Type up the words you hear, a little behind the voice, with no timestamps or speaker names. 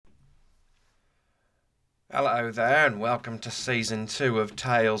Hello there, and welcome to Season 2 of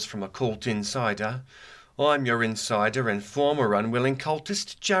Tales from a Cult Insider. I'm your insider and former unwilling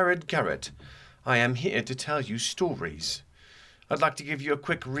cultist, Jared Garrett. I am here to tell you stories. I'd like to give you a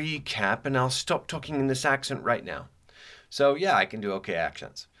quick recap, and I'll stop talking in this accent right now. So, yeah, I can do okay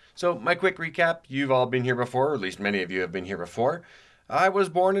accents. So, my quick recap, you've all been here before, or at least many of you have been here before. I was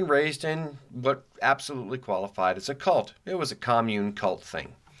born and raised in what absolutely qualified as a cult. It was a commune cult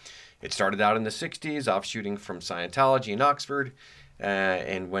thing. It started out in the 60s, offshooting from Scientology in Oxford,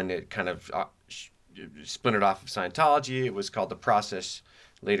 and when it kind of splintered off of Scientology, it was called the Process,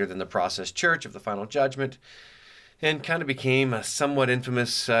 later than the Process Church of the Final Judgment, and kind of became a somewhat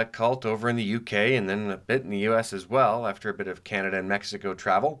infamous cult over in the UK and then a bit in the US as well after a bit of Canada and Mexico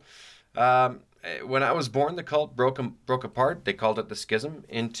travel. When I was born, the cult broke apart. They called it the Schism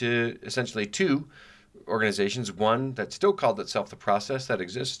into essentially two organizations, one that still called itself the Process that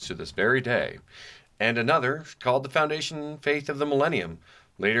exists to this very day, and another called the Foundation Faith of the Millennium,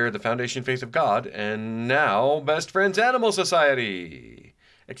 later the Foundation Faith of God, and now Best Friends Animal Society.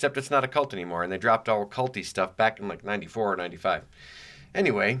 Except it's not a cult anymore, and they dropped all culty stuff back in like 94 or 95.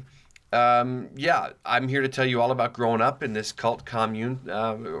 Anyway, yeah, I'm here to tell you all about growing up in this cult commune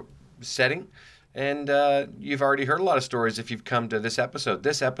setting. And you've already heard a lot of stories if you've come to this episode.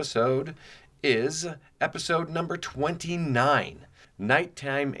 This episode is episode number 29,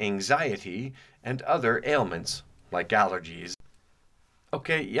 Nighttime Anxiety and Other Ailments Like Allergies.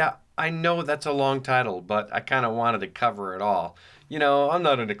 Okay, yeah, I know that's a long title, but I kind of wanted to cover it all. You know, I'm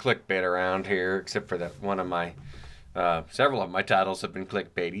not into clickbait around here, except for that one of my, several of my titles have been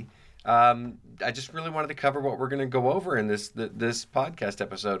clickbaity. I just really wanted to cover what we're going to go over in this podcast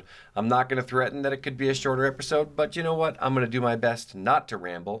episode. I'm not going to threaten that it could be a shorter episode, but you know what? I'm going to do my best not to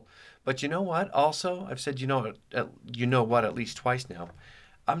ramble. But you know what? Also, I've said you know what at least twice now.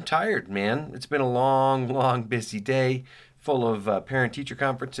 I'm tired, man. It's been a long, busy day full of parent-teacher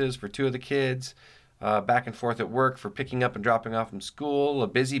conferences for two of the kids, back and forth at work for picking up and dropping off from school, a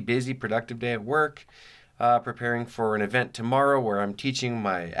busy, productive day at work, preparing for an event tomorrow where I'm teaching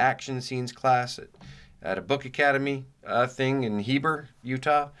my action scenes class at a book academy thing in Heber,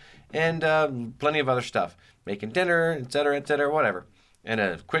 Utah, and plenty of other stuff. Making dinner, etc., whatever. And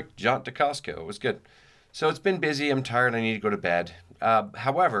a quick jaunt to Costco. It was good. So it's been busy. I'm tired. I need to go to bed.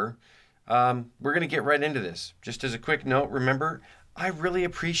 However, we're going to get right into this. Just as a quick note, remember, I really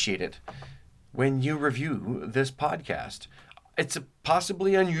appreciate it when you review this podcast. It's a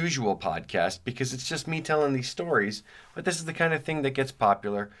possibly unusual podcast because it's just me telling these stories, but this is the kind of thing that gets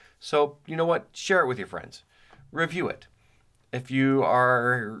popular. So, you know what? Share it with your friends. Review it. If you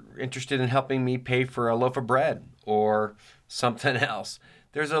are interested in helping me pay for a loaf of bread or something else,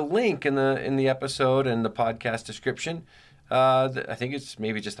 there's a link in the episode and the podcast description. I think it's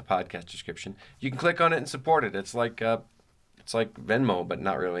maybe just the podcast description. You can click on it and support it. It's like Venmo, but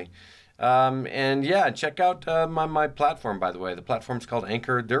not really. And yeah, check out my platform, by the way. The platform's called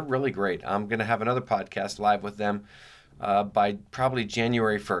Anchor. They're really great. I'm going to have another podcast live with them by probably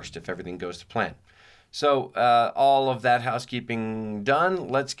January 1st if everything goes to plan. So all of that housekeeping done,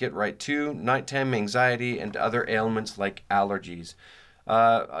 let's get right to nighttime anxiety and other ailments like allergies.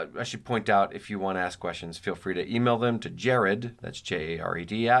 I should point out, if you want to ask questions, feel free to email them to Jared, that's Jared,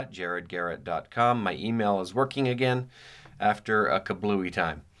 at jaredgarrett.com. My email is working again after a kablooey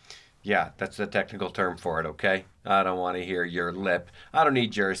time. Yeah, that's the technical term for it, okay? I don't want to hear your lip. I don't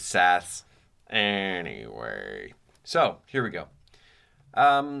need your sass. Anyway, so here we go.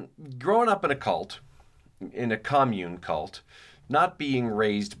 Growing up in a cult, in a commune cult, not being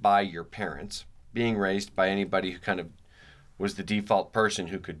raised by your parents, being raised by anybody who kind of was the default person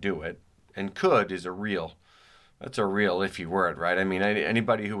who could do it, and could is that's a real iffy word, right? I mean,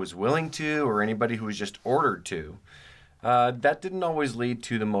 anybody who was willing to or anybody who was just ordered to, that didn't always lead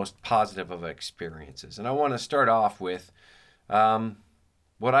to the most positive of experiences. And I want to start off with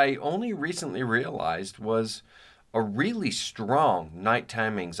what I only recently realized was a really strong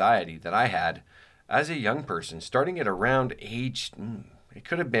nighttime anxiety that I had as a young person, starting at around age, it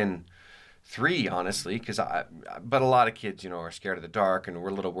could have been 3, honestly, but a lot of kids, are scared of the dark and we're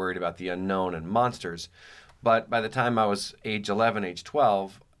a little worried about the unknown and monsters. But by the time I was age 11, age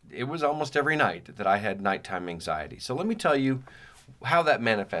 12, it was almost every night that I had nighttime anxiety. So let me tell you how that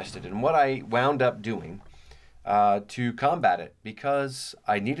manifested and what I wound up doing to combat it, because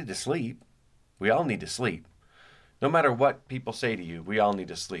I needed to sleep. We all need to sleep. No matter what people say to you, we all need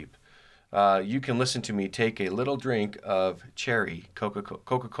to sleep. You can listen to me take a little drink of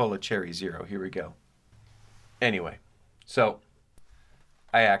Coca-Cola Cherry Zero. Here we go. Anyway, so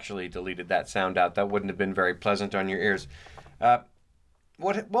I actually deleted that sound out. That wouldn't have been very pleasant on your ears.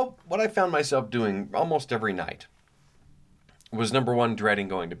 what I found myself doing almost every night was number one, dreading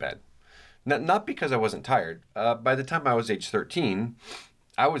going to bed. Not because I wasn't tired. By the time I was age 13,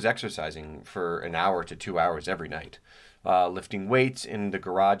 I was exercising for an hour to 2 hours every night, lifting weights in the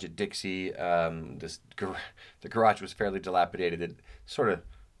garage at Dixie. The garage was fairly dilapidated. It sort of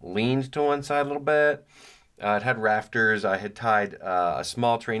leaned to one side a little bit. It had rafters. I had tied a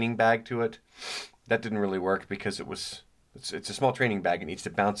small training bag to it. That didn't really work because it's a small training bag. It needs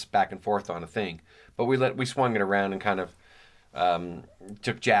to bounce back and forth on a thing. But we swung it around and kind of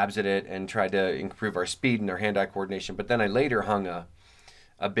took jabs at it and tried to improve our speed and our hand-eye coordination. But then I later hung a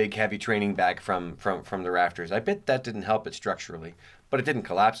big heavy training bag from the rafters. I bet that didn't help it structurally, but it didn't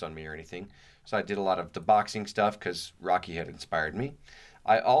collapse on me or anything. So I did a lot of the boxing stuff because Rocky had inspired me.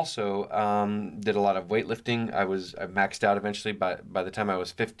 I also did a lot of weightlifting. I maxed out eventually. By the time I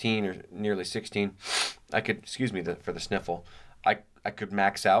was 15 or nearly 16, I could, excuse me for the sniffle, I could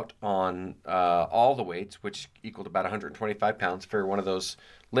max out on all the weights, which equaled about 125 pounds for one of those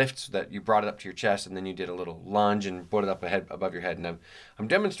lifts that you brought it up to your chest and then you did a little lunge and put it up above your head. And I'm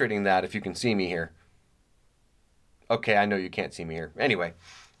demonstrating that if you can see me here. Okay, I know you can't see me here. Anyway,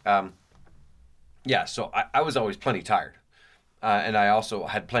 yeah, so I was always plenty tired. And I also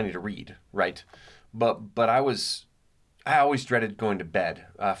had plenty to read, right? But I always dreaded going to bed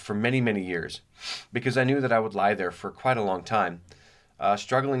for many, many years because I knew that I would lie there for quite a long time,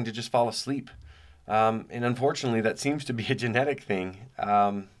 struggling to just fall asleep. And unfortunately, that seems to be a genetic thing.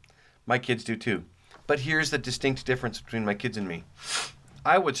 My kids do too. But here's the distinct difference between my kids and me.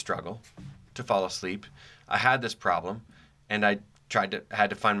 I would struggle to fall asleep. I had this problem, and I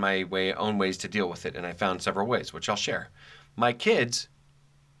had to find my own ways to deal with it, and I found several ways, which I'll share. My kids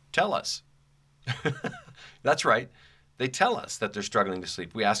tell us. That's right. They tell us that they're struggling to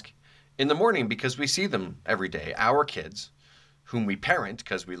sleep. We ask in the morning because we see them every day. Our kids, whom we parent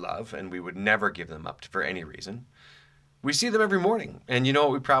because we love and we would never give them up for any reason. We see them every morning. And you know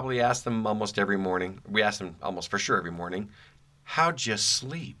what we probably ask them almost every morning? We ask them almost for sure every morning, how'd you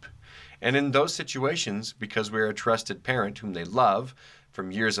sleep? And in those situations, because we're a trusted parent whom they love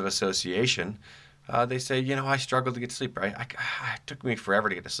from years of association, they say, I struggled to get to sleep. It took me forever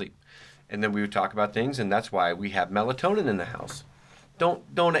to get to sleep. And then we would talk about things, and that's why we have melatonin in the house.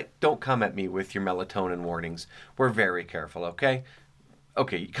 Don't come at me with your melatonin warnings. We're very careful, okay?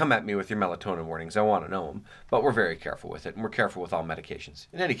 Okay, come at me with your melatonin warnings. I want to know them. But we're very careful with it, and we're careful with all medications.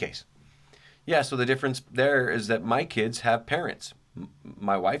 In any case. Yeah, so the difference there is that my kids have parents,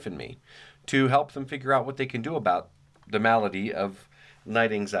 my wife and me, to help them figure out what they can do about the malady of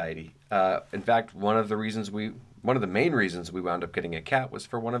night anxiety. In fact, one of the main reasons we wound up getting a cat was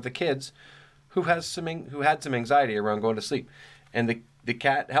for one of the kids who had some anxiety around going to sleep, and the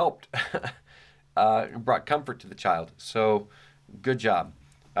cat helped, brought comfort to the child. So, good job.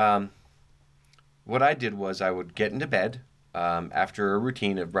 What I did was I would get into bed after a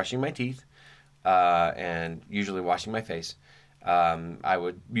routine of brushing my teeth and usually washing my face. I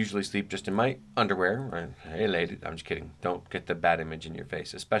would usually sleep just in my underwear. Hey, lady, I'm just kidding. Don't get the bad image in your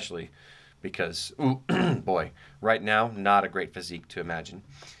face, especially because, boy, right now, not a great physique to imagine.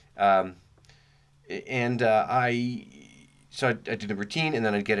 So I did a routine, and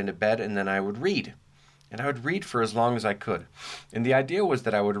then I'd get into bed, and then I would read. And I would read for as long as I could. And the idea was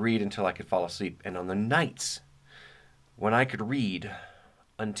that I would read until I could fall asleep. And on the nights when I could read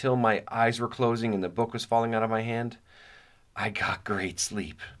until my eyes were closing and the book was falling out of my hand, I got great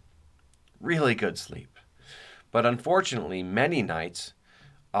sleep. Really good sleep. But unfortunately, many nights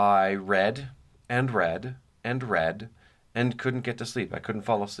I read and read and read and couldn't get to sleep. I couldn't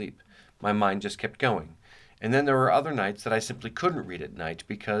fall asleep. My mind just kept going. And then there were other nights that I simply couldn't read at night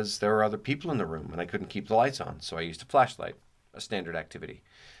because there were other people in the room and I couldn't keep the lights on. So I used a flashlight, a standard activity.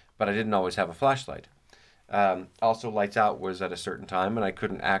 But I didn't always have a flashlight. Also, lights out was at a certain time and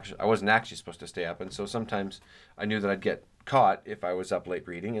I wasn't actually supposed to stay up. And so sometimes I knew that I'd get caught if I was up late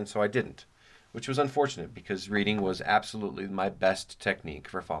reading, and so I didn't, which was unfortunate because reading was absolutely my best technique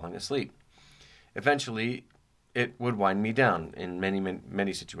for falling asleep. Eventually, it would wind me down in many, many,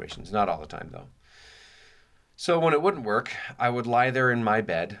 many situations, not all the time though. So when it wouldn't work, I would lie there in my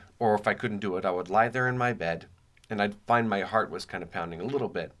bed, or if I couldn't do it, I would lie there in my bed, and I'd find my heart was kind of pounding a little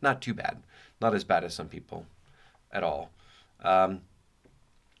bit, not too bad, not as bad as some people at all.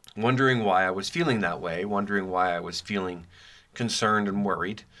 Wondering why I was feeling that way, wondering why I was feeling concerned and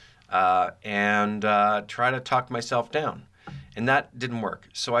worried, and try to talk myself down. And that didn't work.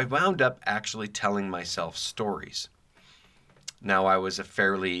 So I wound up actually telling myself stories. Now, I was a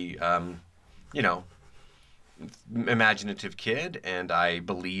fairly, imaginative kid, and I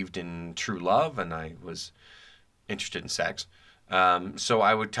believed in true love, and I was interested in sex. So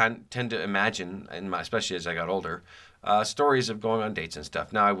I would tend to imagine, especially as I got older, stories of going on dates and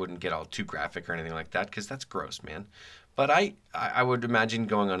stuff. Now I wouldn't get all too graphic or anything like that because that's gross, man. But I would imagine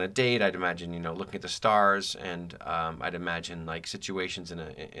going on a date. I'd imagine, looking at the stars, and I'd imagine like situations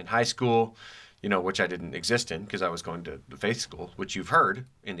in high school, which I didn't exist in because I was going to the faith school, which you've heard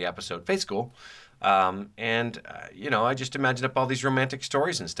in the episode Faith School. I just imagine up all these romantic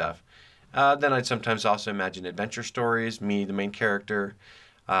stories and stuff. Then I'd sometimes also imagine adventure stories, me, the main character.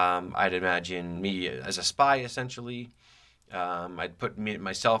 I'd imagine me as a spy, essentially. I'd put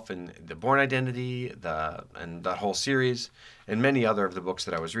myself in the Bourne Identity, and that whole series, and many other of the books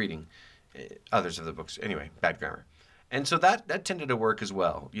that I was reading. Others of the books, anyway, bad grammar. And so that tended to work as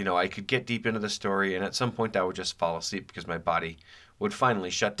well. I could get deep into the story, and at some point I would just fall asleep because my body would finally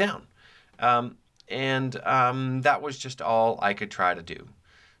shut down. That was just all I could try to do.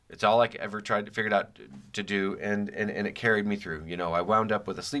 It's all I ever figured out to do, and it carried me through. I wound up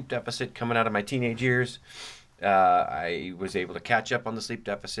with a sleep deficit coming out of my teenage years. I was able to catch up on the sleep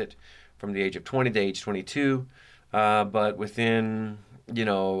deficit from the age of 20 to age 22, but within,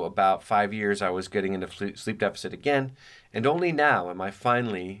 about 5 years, I was getting into sleep deficit again, and only now am I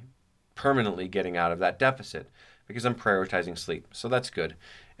finally permanently getting out of that deficit because I'm prioritizing sleep. So that's good.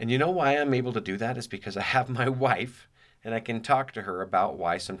 And you know why I'm able to do that is because I have my wife, and I can talk to her about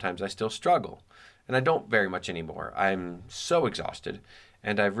why sometimes I still struggle. And I don't very much anymore. I'm so exhausted,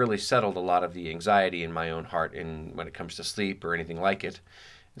 and I've really settled a lot of the anxiety in my own heart when it comes to sleep or anything like it.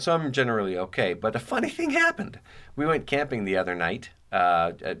 And so I'm generally okay. But a funny thing happened. We went camping the other night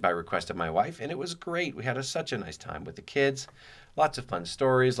by request of my wife, and it was great. We had such a nice time with the kids. Lots of fun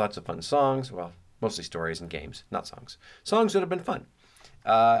stories, lots of fun songs. Well, mostly stories and games, not songs. Songs would have been fun.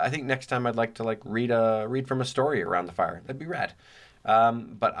 I think next time I'd like to read from a story around the fire. That'd be rad.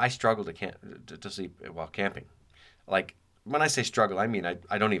 But I struggle to sleep while camping. Like when I say struggle, I mean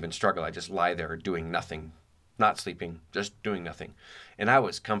I don't even struggle. I just lie there doing nothing, not sleeping, just doing nothing. And I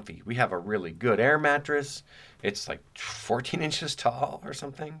was comfy. We have a really good air mattress. It's like 14 inches tall or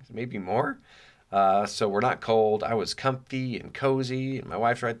something, maybe more. So we're not cold. I was comfy and cozy, and my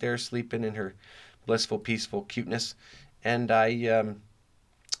wife's right there sleeping in her blissful, peaceful cuteness, and I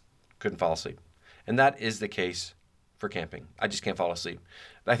couldn't fall asleep. And that is the case for camping. I just can't fall asleep.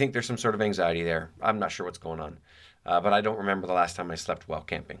 I think there's some sort of anxiety there. I'm not sure what's going on. But I don't remember the last time I slept while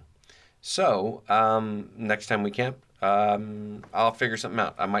camping. So next time we camp, I'll figure something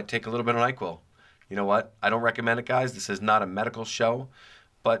out. I might take a little bit of NyQuil. You know what? I don't recommend it, guys. This is not a medical show,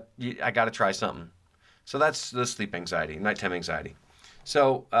 but I got to try something. So that's the sleep anxiety, nighttime anxiety.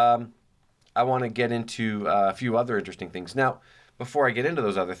 So I want to get into a few other interesting things. Now, before I get into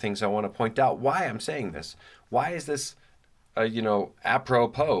those other things, I want to point out why I'm saying this. Why is this,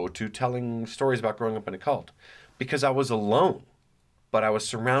 apropos to telling stories about growing up in a cult? Because I was alone, but I was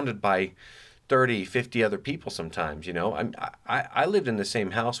surrounded by 30, 50 other people sometimes, I lived in the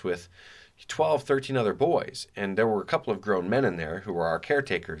same house with 12, 13 other boys, and there were a couple of grown men in there who were our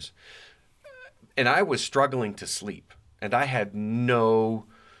caretakers. And I was struggling to sleep, and I had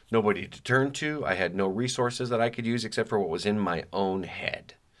nobody to turn to. I had no resources that I could use except for what was in my own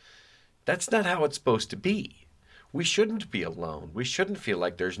head. That's not how it's supposed to be. We shouldn't be alone. We shouldn't feel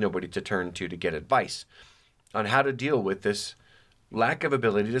like there's nobody to turn to get advice on how to deal with this lack of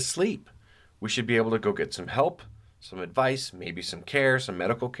ability to sleep. We should be able to go get some help, some advice, maybe some care, some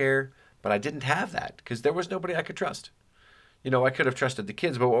medical care. But I didn't have that because there was nobody I could trust. I could have trusted the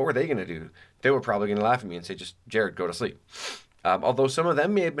kids, but what were they going to do? They were probably going to laugh at me and say, just, Jared, go to sleep. Although some of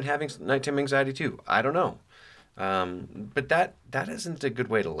them may have been having nighttime anxiety too. I don't know. But that isn't a good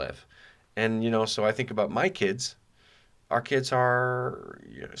way to live. And, so I think about my kids. Our kids are,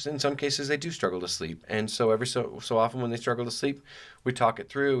 in some cases, they do struggle to sleep. And so every so often when they struggle to sleep, we talk it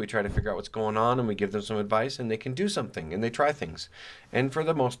through. We try to figure out what's going on, and we give them some advice, and they can do something, and they try things. And for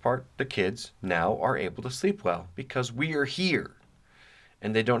the most part, the kids now are able to sleep well because we are here.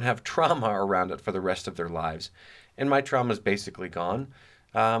 And they don't have trauma around it for the rest of their lives. And my trauma is basically gone,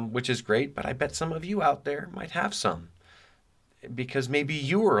 which is great. But I bet some of you out there might have some because maybe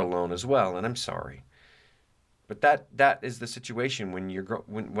you are alone as well. And I'm sorry. But that is the situation when you're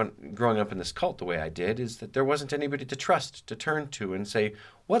when growing up in this cult the way I did, is that there wasn't anybody to trust, to turn to and say,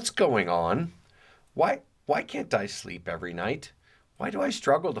 what's going on? Why can't I sleep every night? Why do I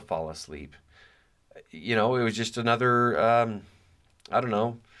struggle to fall asleep? It was just another,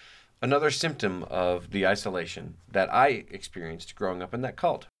 another symptom of the isolation that I experienced growing up in that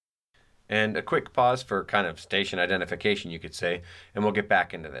cult. And a quick pause for kind of station identification, you could say, and we'll get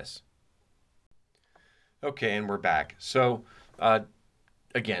back into this. Okay, and we're back. So,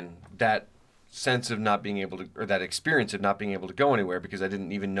 again, that sense of not being able to, or that experience of not being able to go anywhere because I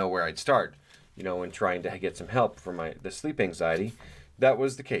didn't even know where I'd start, when trying to get some help for the sleep anxiety. That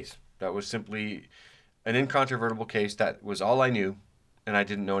was the case. That was simply an incontrovertible case. That was all I knew, and I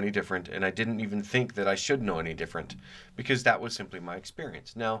didn't know any different, and I didn't even think that I should know any different because that was simply my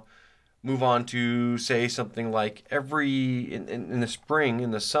experience. Now, move on to say something like in the spring,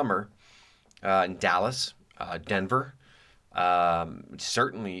 in the summer, in Dallas, Denver,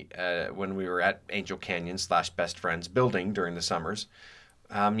 certainly when we were at Angel Canyon / Best Friends building during the summers,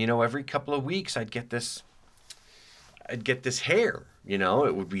 every couple of weeks I'd get this hair,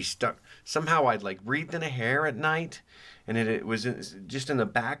 it would be stuck. Somehow I'd like breathe in a hair at night, and it was just in the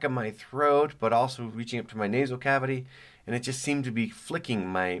back of my throat, but also reaching up to my nasal cavity, and it just seemed to be flicking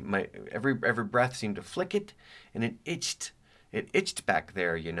my every breath seemed to flick it, and it itched back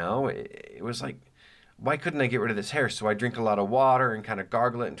there, it was like, why couldn't I get rid of this hair? So I drink a lot of water and kind of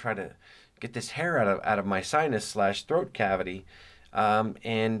gargle it and try to get this hair out of my sinus / throat cavity,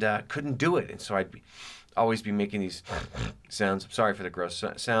 and couldn't do it. And so I'd always be making these sounds. Sorry for the gross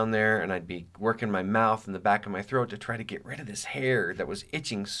sound there. And I'd be working my mouth and the back of my throat to try to get rid of this hair that was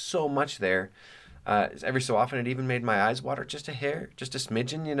itching so much there. Every so often it even made my eyes water just a hair, just a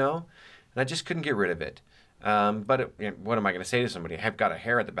smidgen, and I just couldn't get rid of it. But what am I going to say to somebody? I've got a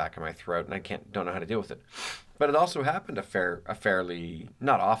hair at the back of my throat and I don't know how to deal with it. But it also happened a fairly,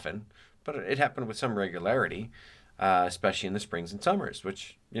 not often, but it happened with some regularity, especially in the springs and summers,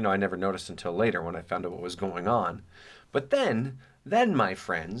 which, I never noticed until later when I found out what was going on. But then my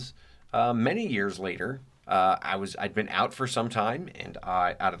friends, many years later, I'd been out for some time and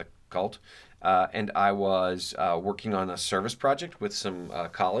out of the cult, and I was working on a service project with some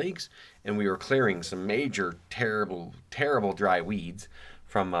colleagues, and we were clearing some major, terrible, terrible dry weeds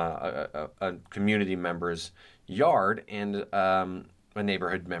from a community member's yard and a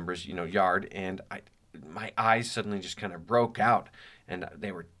neighborhood member's yard, and my eyes suddenly just kind of broke out, and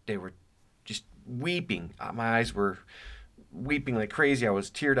they were just weeping. My eyes were weeping like crazy. I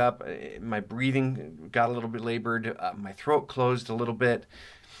was teared up. My breathing got a little bit labored. My throat closed a little bit.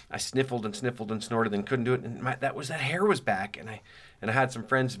 I sniffled and snorted and couldn't do it. And that hair was back. And I had some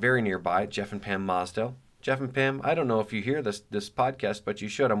friends very nearby, Jeff and Pam Mosdell. Jeff and Pam, I don't know if you hear this podcast, but you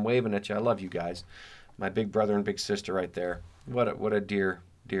should. I'm waving at you. I love you guys. My big brother and big sister right there. What a dear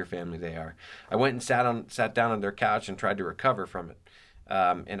family they are. I went and sat down on their couch and tried to recover from it.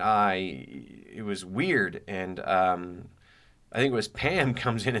 It was weird. And I think it was Pam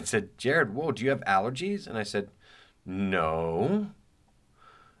comes in and said, "Jared, whoa, do you have allergies?" And I said, "No."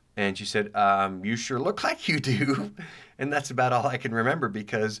 And she said, "You sure look like you do." And that's about all I can remember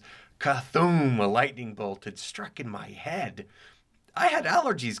because kathoom, a lightning bolt had struck in my head. I had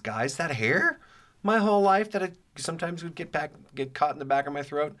allergies, guys. That hair, my whole life that I sometimes would get caught in the back of my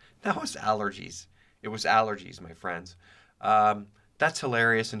throat, that was allergies. It was allergies, my friends. That's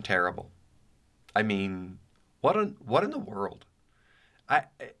hilarious and terrible. I mean, what in the world?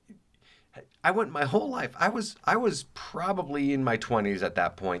 I went my whole life. I was probably in my 20s at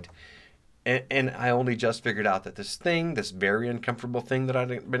that point, and I only just figured out that this very uncomfortable thing that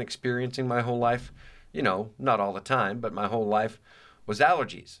I'd been experiencing my whole life, not all the time, but my whole life, was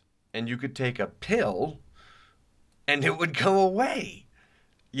allergies. And you could take a pill, and it would go away.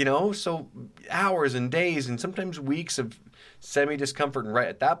 So hours and days and sometimes weeks of semi-discomfort, and right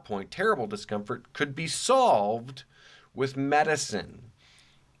at that point, terrible discomfort, could be solved with medicine.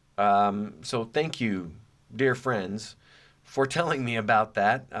 So thank you, dear friends, for telling me about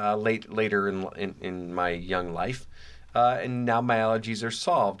that later in my young life. And now my allergies are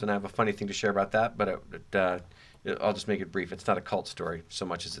solved, and I have a funny thing to share about that, but I'll just make it brief. It's not a cult story so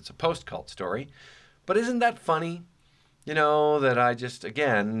much as it's a post-cult story. But isn't that funny? That I just,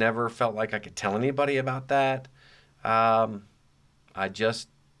 again, never felt like I could tell anybody about that. Why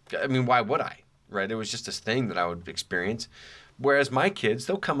would I, right? It was just this thing that I would experience. Whereas my kids,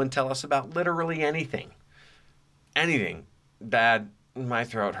 they'll come and tell us about literally anything. Anything. Dad, my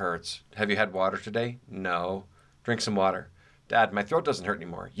throat hurts. Have you had water today? No. Drink some water. Dad, my throat doesn't hurt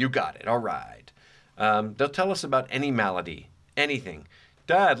anymore. You got it. All right. They'll tell us about any malady. Anything.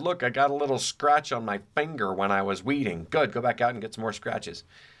 Dad, look, I got a little scratch on my finger when I was weeding. Good, go back out and get some more scratches.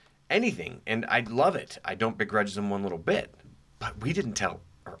 Anything, and I love it. I don't begrudge them one little bit. But I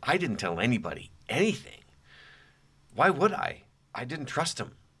didn't tell anybody anything. Why would I? I didn't trust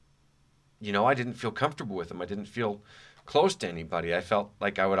them. I didn't feel comfortable with them. I didn't feel close to anybody. I felt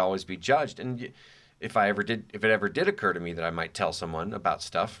like I would always be judged. And if it ever did occur to me that I might tell someone about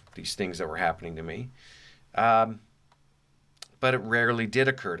stuff, these things that were happening to me, but it rarely did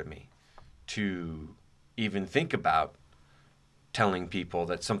occur to me to even think about telling people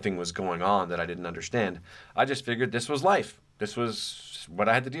that something was going on that I didn't understand. I just figured this was life. This was what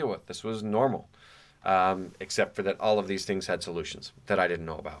I had to deal with. This was normal. Except for that all of these things had solutions that I didn't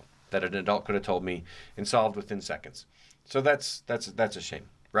know about, that an adult could have told me and solved within seconds. So that's a shame,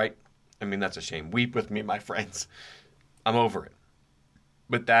 right? I mean, that's a shame. Weep with me, my friends. I'm over it.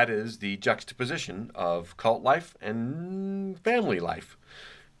 But that is the juxtaposition of cult life and family life.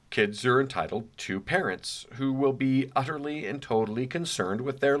 Kids are entitled to parents who will be utterly and totally concerned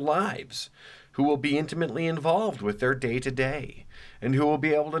with their lives, who will be intimately involved with their day-to-day, and who will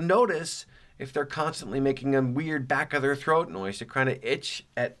be able to notice if they're constantly making a weird back of their throat noise to kind of itch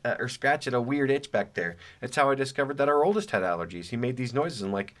at or scratch at a weird itch back there. That's how I discovered that our oldest had allergies. He made these noises, and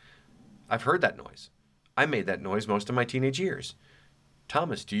I'm like, I've heard that noise. I made that noise most of my teenage years.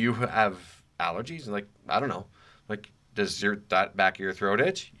 Thomas, do you have allergies? And like, I don't know. Like, does that back of your throat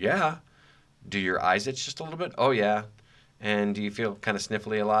itch? Yeah. Do your eyes itch just a little bit? Oh, yeah. And do you feel kind of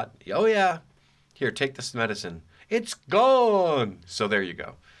sniffly a lot? Oh, yeah. Here, take this medicine. It's gone. So there you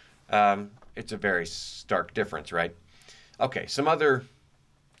go. It's a very stark difference, right? Okay, some other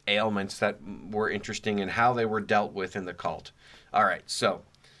ailments that were interesting and how they were dealt with in the cult. All right, so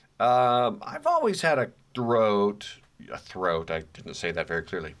I've always had a throat. I didn't say that very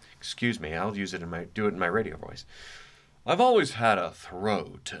clearly. Excuse me. I'll use it do it in my radio voice. I've always had a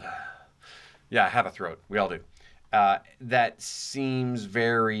throat. Yeah, I have a throat. We all do. That seems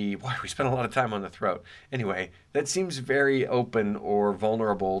very... Boy, we spent a lot of time on the throat. Anyway, that seems very open or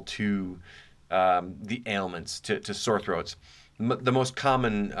vulnerable to the ailments, to sore throats. The most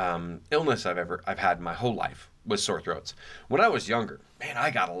common illness I've had in my whole life was sore throats. When I was younger, man,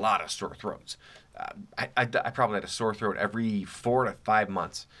 I got a lot of sore throats. I probably had a sore throat every 4 to 5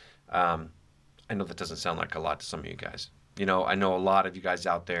 months. I know that doesn't sound like a lot to some of you guys. You know, I know a lot of you guys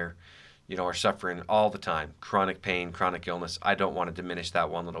out there, you know, are suffering all the time. Chronic pain, chronic illness. I don't want to diminish that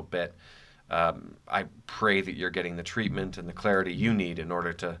one little bit. I pray that you're getting the treatment and the clarity you need in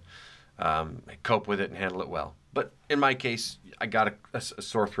order to cope with it and handle it well. But in my case, I got a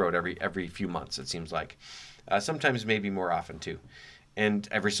sore throat every few months, it seems like. Sometimes maybe more often too. And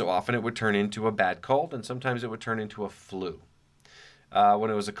every so often it would turn into a bad cold, and sometimes it would turn into a flu. When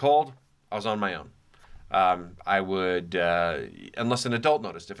it was a cold, I was on my own. I would, unless an adult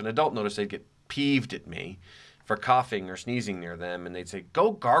noticed. If an adult noticed, they'd get peeved at me for coughing or sneezing near them, and they'd say,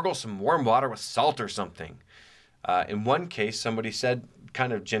 go gargle some warm water with salt or something. In one case, somebody said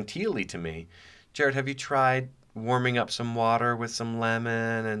kind of genteelly to me, Jared, have you tried warming up some water with some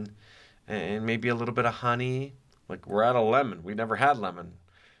lemon and maybe a little bit of honey? Like, we're out of lemon. We never had lemon.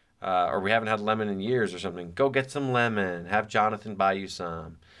 Or we haven't had lemon in years or something. Go get some lemon. Have Jonathan buy you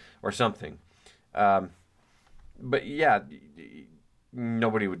some or something. But yeah,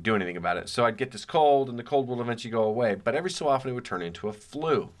 nobody would do anything about it. So I'd get this cold, and the cold will eventually go away. But every so often it would turn into a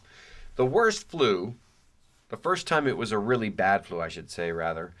flu. The worst flu, the first time it was a really bad flu, I should say,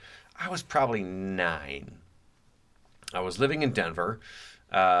 rather, I was probably 9. I was living in Denver,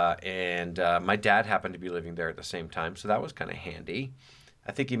 and my dad happened to be living there at the same time, so that was kind of handy.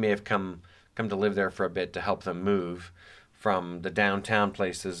 I think he may have come to live there for a bit to help them move from the downtown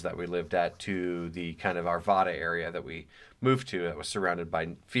places that we lived at to the kind of Arvada area that we moved to that was surrounded by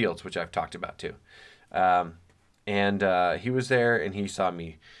fields, which I've talked about too. And he was there, and he saw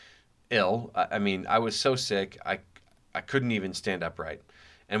me ill. I mean, I was so sick, I couldn't even stand upright.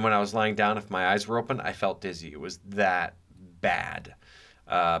 And when I was lying down, if my eyes were open, I felt dizzy. It was that bad.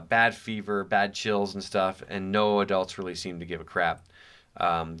 Bad fever, bad chills and stuff, and no adults really seemed to give a crap.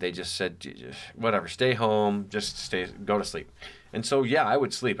 They just said, whatever, stay home, go to sleep. And so, yeah, I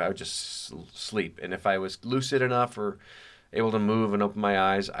would sleep. I would just sleep. And if I was lucid enough or able to move and open my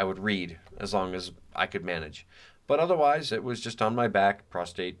eyes, I would read as long as I could manage. But otherwise, it was just on my back,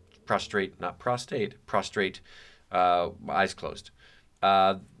 prostrate, eyes closed.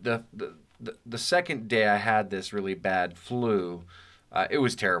 The second day I had this really bad flu, it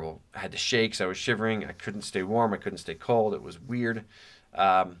was terrible. I had the shakes. I was shivering. I couldn't stay warm. I couldn't stay cold. It was weird.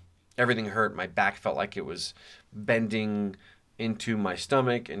 Everything hurt. My back felt like it was bending into my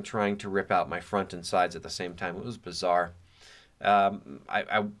stomach and trying to rip out my front and sides at the same time. It was bizarre.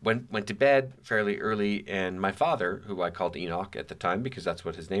 I went to bed fairly early, and my father, who I called Enoch at the time because that's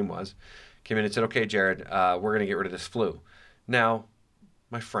what his name was, came in and said, okay, Jared, we're going to get rid of this flu. Now,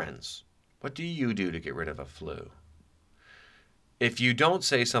 my friends, what do you do to get rid of a flu? If you don't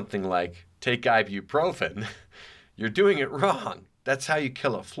say something like, take ibuprofen, you're doing it wrong. That's how you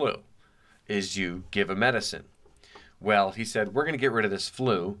kill a flu, is you give a medicine. Well, he said, we're going to get rid of this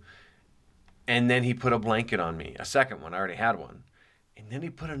flu. And then he put a blanket on me, a second one. I already had one. And then he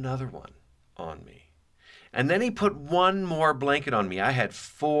put another one on me. And then he put one more blanket on me. I had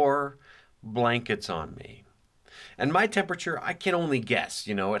 4 blankets on me. And my temperature, I can only guess.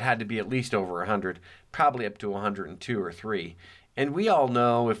 It had to be at least over 100, probably up to 102 or 3. And we all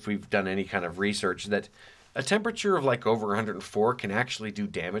know, if we've done any kind of research, that a temperature of like over 104 can actually do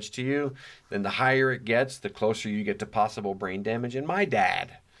damage to you. Then the higher it gets, the closer you get to possible brain damage. And my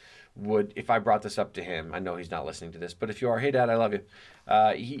dad would, if I brought this up to him, I know he's not listening to this, but if you are, hey Dad, I love you.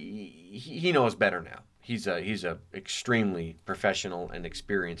 He knows better now. He's a extremely professional and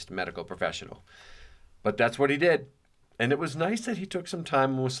experienced medical professional. But that's what he did. And it was nice that he took some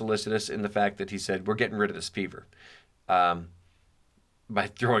time and was solicitous in the fact that he said, we're getting rid of this fever, by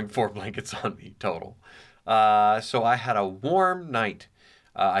throwing 4 blankets on me total. So I had a warm night.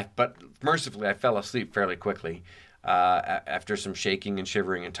 But mercifully, I fell asleep fairly quickly after some shaking and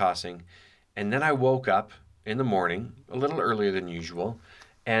shivering and tossing. And then I woke up in the morning, a little earlier than usual,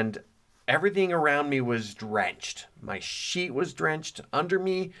 and everything around me was drenched. My sheet was drenched under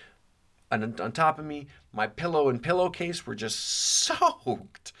me, and on top of me. My pillow and pillowcase were just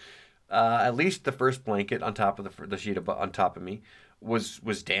soaked. At least the first blanket on top of the sheet on top of me was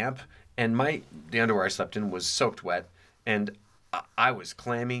damp, and the underwear I slept in was soaked wet, and I was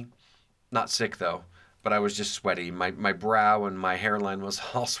clammy. Not sick though, but I was just sweaty. My brow and my hairline was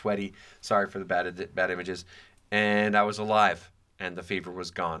all sweaty. Sorry for the bad images. And I was alive, and the fever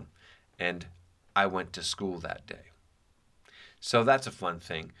was gone, and I went to school that day. So that's a fun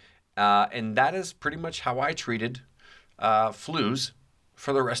thing. And that is pretty much how I treated flus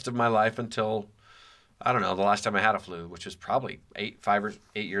for the rest of my life until, I don't know, the last time I had a flu, which was probably 5 or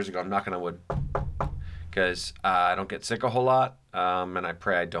 8 years ago. I'm knocking on wood, because I don't get sick a whole lot, and I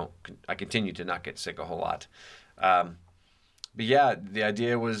pray I continue to not get sick a whole lot. But yeah, the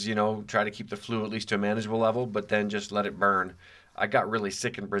idea was, try to keep the flu at least to a manageable level, but then just let it burn. I got really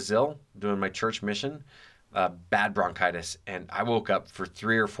sick in Brazil doing my church mission. Bad bronchitis, and I woke up for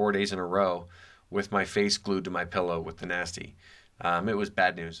 3 or 4 days in a row with my face glued to my pillow with the nasty. It was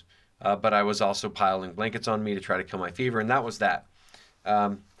bad news. But I was also piling blankets on me to try to kill my fever, and that was that.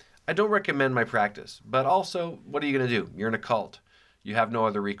 I don't recommend my practice, but also, what are you going to do? You're in a cult. You have no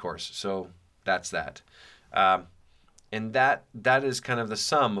other recourse, so that's that. And that is kind of the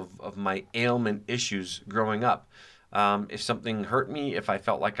sum of my ailment issues growing up. If something hurt me, if I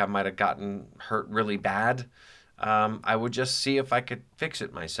felt like I might have gotten hurt really bad, I would just see if I could fix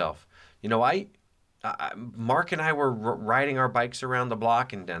it myself. Mark and I were riding our bikes around the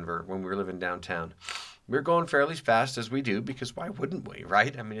block in Denver when we were living downtown. We were going fairly fast, as we do, because why wouldn't we,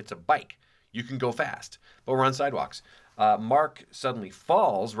 right? I mean, it's a bike. You can go fast, but we're on sidewalks. Mark suddenly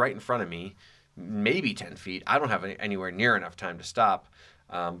falls right in front of me, maybe 10 feet. I don't have anywhere near enough time to stop,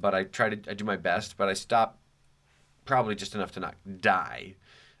 but I do my best, but I stop probably just enough to not die.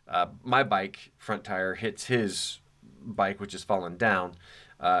 My bike front tire hits his bike, which has fallen down.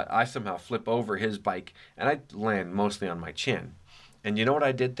 I somehow flip over his bike, and I land mostly on my chin. And you know what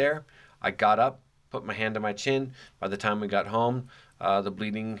I did there? I got up, put my hand on my chin. By the time we got home, the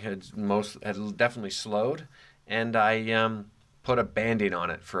bleeding had definitely slowed, and I put a Band-Aid on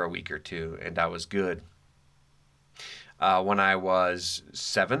it for a week or 2, and I was good. When I was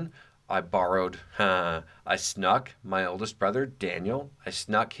 7, I snuck my oldest brother, Daniel. I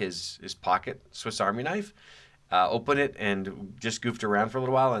snuck his pocket Swiss Army knife, opened it, and just goofed around for a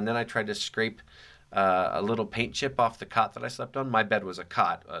little while. And then I tried to scrape a little paint chip off the cot that I slept on. My bed was a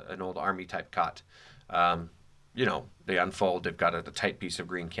cot, an old Army type cot. They unfold. They've got a tight piece of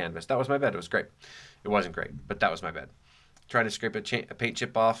green canvas. That was my bed. It was great. It wasn't great, but that was my bed. Trying to scrape a paint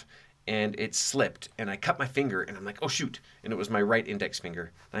chip off, and it slipped, and I cut my finger, and I'm like, oh shoot, and it was my right index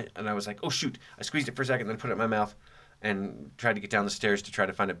finger, and I was like, oh shoot. I squeezed it for a second, then put it in my mouth and tried to get down the stairs to try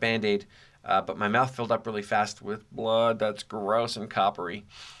to find a Band-Aid, but my mouth filled up really fast with blood that's gross and coppery,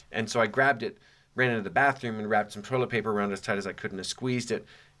 and so I grabbed it, ran into the bathroom, and wrapped some toilet paper around it as tight as I could, and I squeezed it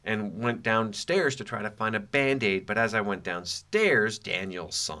and went downstairs to try to find a Band-Aid. But as I went downstairs,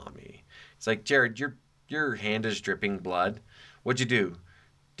 Daniel saw me. It's like, Jared, your hand is dripping blood. What'd you do?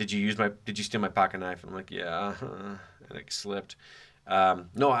 Did you steal my pocket knife? And I'm like, yeah, and it slipped.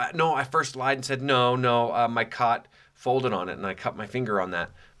 No, I first lied and said, no, my cot folded on it, and I cut my finger on that.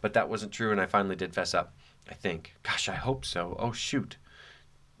 But that wasn't true, and I finally did fess up, I think. Gosh, I hope so. Oh, shoot.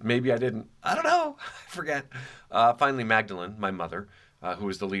 Maybe I didn't. I don't know. I forget. Finally, Magdalene, my mother, who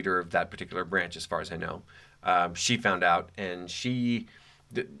was the leader of that particular branch, as far as I know, she found out, and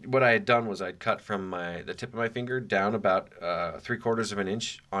what I had done was I'd cut from the tip of my finger down about 3/4 of an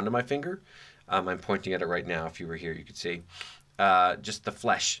inch onto my finger. I'm pointing at it right now. If you were here, you could see just the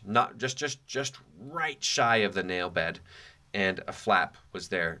flesh, not just right shy of the nail bed, and a flap was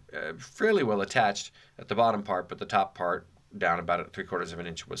there, fairly well attached at the bottom part, but the top part, down about 3/4 of an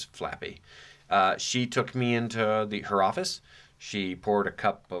inch, was flappy. She took me into her office. She poured a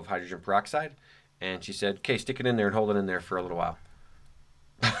cup of hydrogen peroxide, and she said, "Okay, stick it in there and hold it in there for a little while."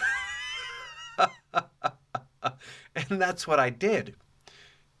 And that's what I did.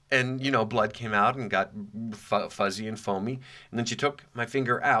 And, blood came out and got fuzzy and foamy. And then she took my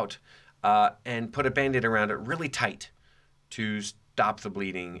finger out and put a Band-Aid around it really tight to stop the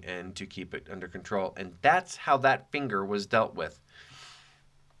bleeding and to keep it under control. And that's how that finger was dealt with.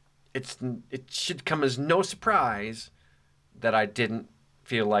 It should come as no surprise that I didn't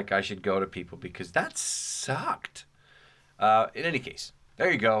feel like I should go to people, because that sucked. In any case, there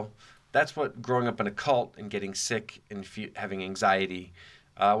you go. That's what growing up in a cult and getting sick and having anxiety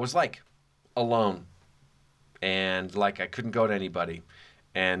was like. Alone. And like I couldn't go to anybody.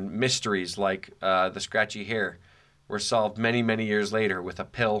 And mysteries like the scratchy hair were solved many, many years later with a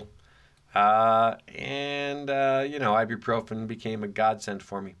pill. Ibuprofen became a godsend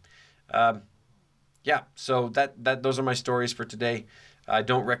for me. So those are my stories for today. I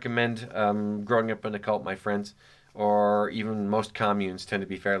don't recommend growing up in a cult, my friends, or even most communes tend to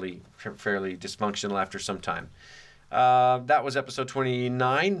be fairly dysfunctional after some time. That was episode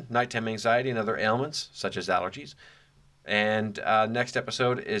 29, Nighttime Anxiety and Other Ailments, such as allergies. And next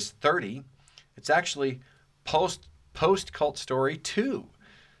episode is 30. It's actually post-cult story 2.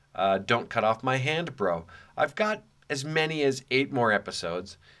 Don't cut off my hand, bro. I've got as many as 8 more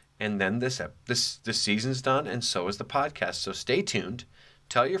episodes, and then this season's done, and so is the podcast. So stay tuned.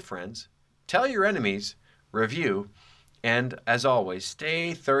 Tell your friends. Tell your enemies. Review. And as always,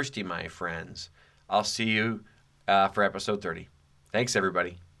 stay thirsty, my friends. I'll see you for episode 30. Thanks,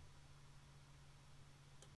 everybody.